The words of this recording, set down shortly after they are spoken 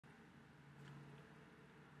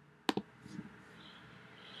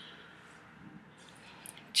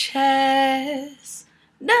Chestnuts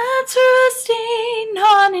roasting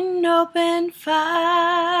on an open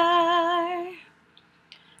fire.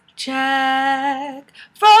 Jack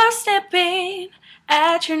Frost nipping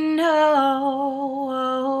at your nose.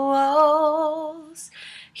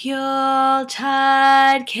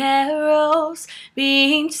 Yuletide carols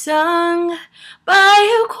being sung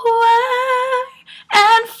by a choir,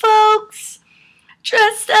 and folks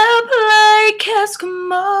dressed up like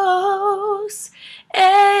Eskimos.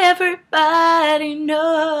 Everybody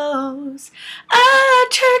knows a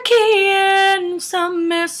turkey and some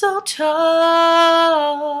mistletoe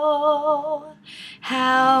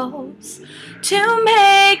helps to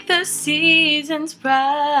make the seasons bright.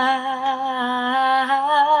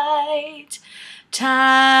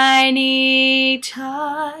 Tiny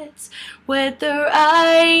tots with their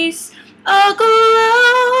eyes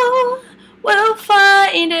aglow will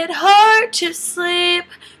find it hard to sleep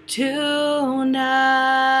tonight.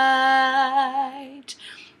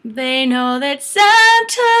 They know that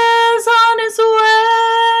Santa's on his way.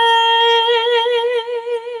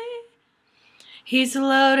 He's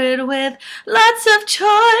loaded with lots of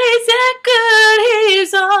toys and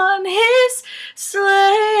goodies on his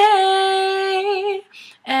sleigh.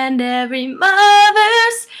 And every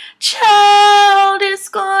mother's child is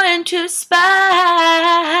going to spy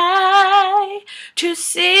to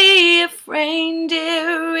see if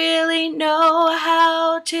reindeer really know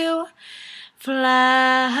how to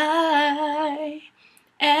fly.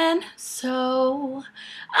 And so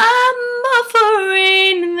I'm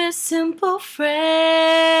offering this simple phrase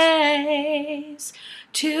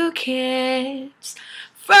to kids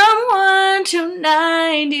from 1 to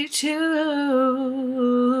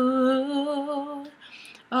 92.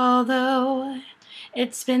 Although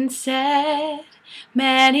it's been said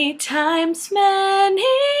many times, many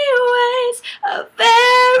ways, a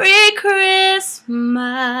Merry Christmas,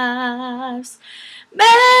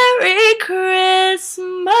 Merry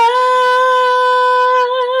Christmas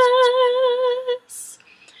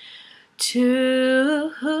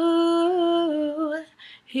to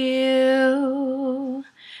you.